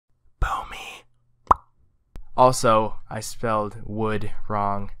Also, I spelled wood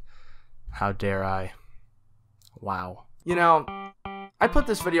wrong. How dare I? Wow. You know, I put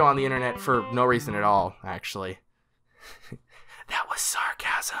this video on the internet for no reason at all, actually. That was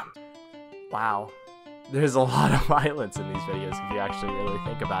sarcasm. Wow. There's a lot of violence in these videos if you actually really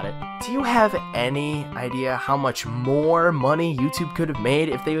think about it. Do you have any idea how much more money YouTube could have made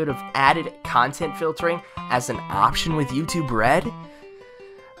if they would have added content filtering as an option with YouTube Red?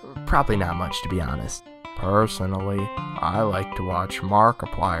 Probably not much, to be honest. Personally, I like to watch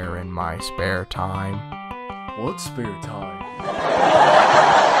Markiplier in my spare time. What spare time?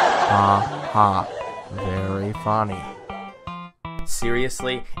 Ha ha. Very funny.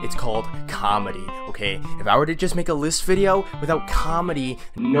 Seriously, it's called comedy, okay? If I were to just make a list video without comedy,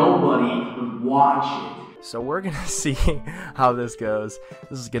 nobody would watch it. So we're gonna see how this goes.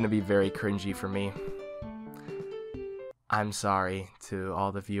 This is gonna be very cringy for me. I'm sorry to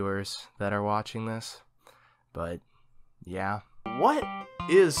all the viewers that are watching this, but yeah. What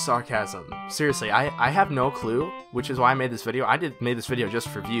is sarcasm? Seriously, I have no clue, which is why I made this video. I made this video just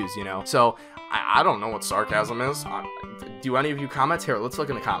for views, you know? So, I don't know what sarcasm is. Do any of you comment? Here, let's look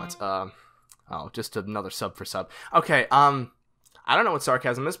in the comments. Oh, just another sub for sub. Okay, I don't know what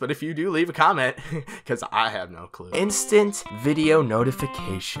sarcasm is, but if you do, leave a comment, because I have no clue. Instant video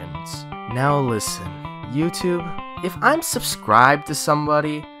notifications. Now listen, YouTube, if I'm subscribed to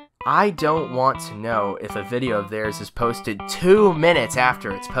somebody, I don't want to know if a video of theirs is posted 2 minutes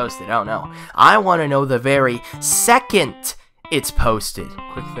after it's posted. Oh no. I want to know the very second it's posted.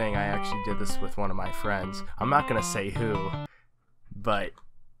 Quick thing, I actually did this with one of my friends. I'm not gonna say who, but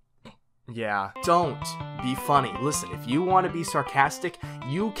yeah. Don't be funny. Listen, if you want to be sarcastic,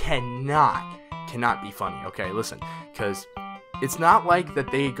 you cannot be funny. Okay, listen, because it's not like that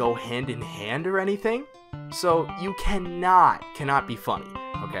they go hand in hand or anything. So you cannot be funny.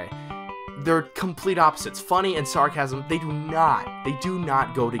 Okay, they're complete opposites. Funny and sarcasm, they do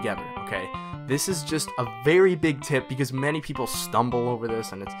not go together. Okay, this is just a very big tip because many people stumble over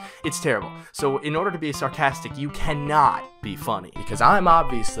this and it's terrible. So in order to be sarcastic, you cannot be funny because I'm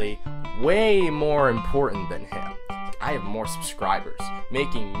obviously way more important than him. I have more subscribers,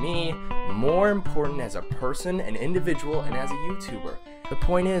 making me more important as a person, an individual, and as a YouTuber. The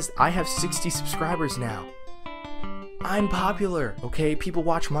point is, I have 60 subscribers now. I'm popular, okay? People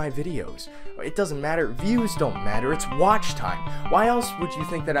watch my videos. It doesn't matter. Views don't matter. It's watch time. Why else would you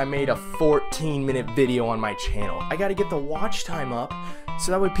think that I made a 14-minute video on my channel? I gotta get the watch time up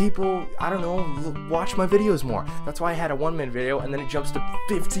so that way people, I don't know, watch my videos more. That's why I had a 1-minute video and then it jumps to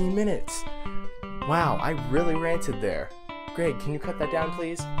 15 minutes. Wow, I really ranted there. Greg, can you cut that down,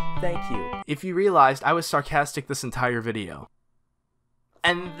 please? Thank you. If you realized, I was sarcastic this entire video.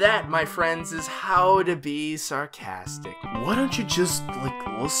 And that, my friends, is how to be sarcastic. Why don't you just,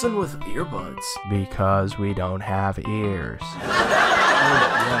 listen with earbuds? Because we don't have ears. Yeah,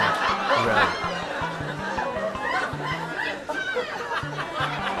 right.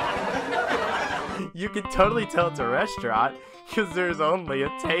 You can totally tell it's a restaurant, because there's only a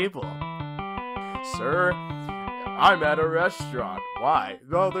table. Sir, I'm at a restaurant. Why?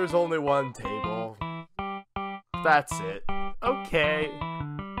 Well, there's only one table. That's it. Okay.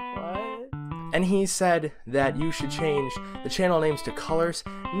 What? And he said that you should change the channel names to colors.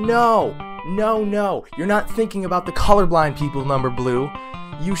 No! You're not thinking about the colorblind people, Number Blue.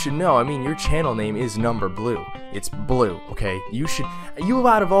 You should know. I mean, your channel name is Number Blue. It's blue, okay? You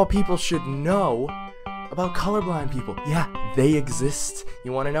out of all people should know about colorblind people. Yeah, they exist.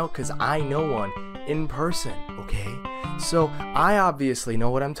 You want to know? Because I know one in person, okay? So, I obviously know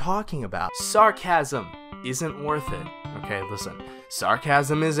what I'm talking about. Sarcasm isn't worth it. Okay, listen.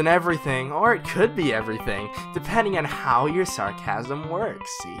 Sarcasm isn't everything, or it could be everything, depending on how your sarcasm works,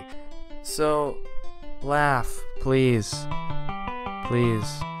 see? So, laugh, please.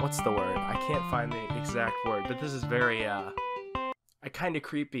 Please. What's the word? I can't find the exact word, but this is very, kinda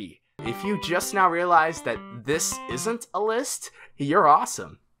creepy. If you just now realized that this isn't a list, you're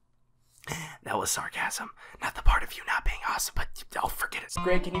awesome. That was sarcasm, not the part of you not being awesome, but I'll forget it.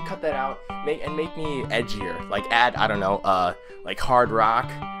 Greg, can you cut that out? Make me edgier. Like add, I don't know, like hard rock,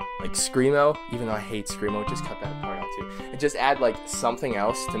 like screamo. Even though I hate screamo, just cut that part out too. And just add like something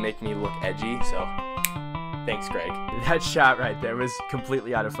else to make me look edgy. So, thanks, Greg. That shot right there was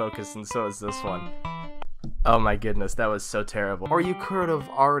completely out of focus, and so is this one. Oh my goodness, that was so terrible. Or you could have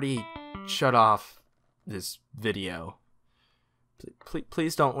already shut off this video.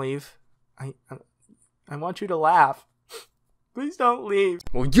 Please don't leave. I want you to laugh. Please don't leave.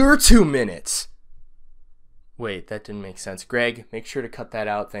 Well, you're 2 minutes. Wait, that didn't make sense. Greg, make sure to cut that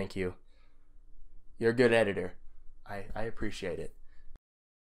out. Thank you. You're a good editor. I appreciate it.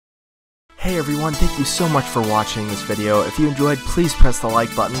 Hey everyone, thank you so much for watching this video. If you enjoyed, please press the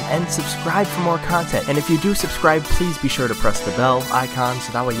like button and subscribe for more content. And if you do subscribe, please be sure to press the bell icon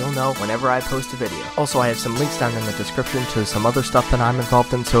so that way you'll know whenever I post a video. Also, I have some links down in the description to some other stuff that I'm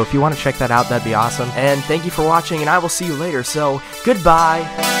involved in, so if you want to check that out, that'd be awesome. And thank you for watching, and I will see you later, so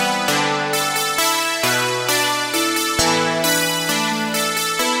goodbye!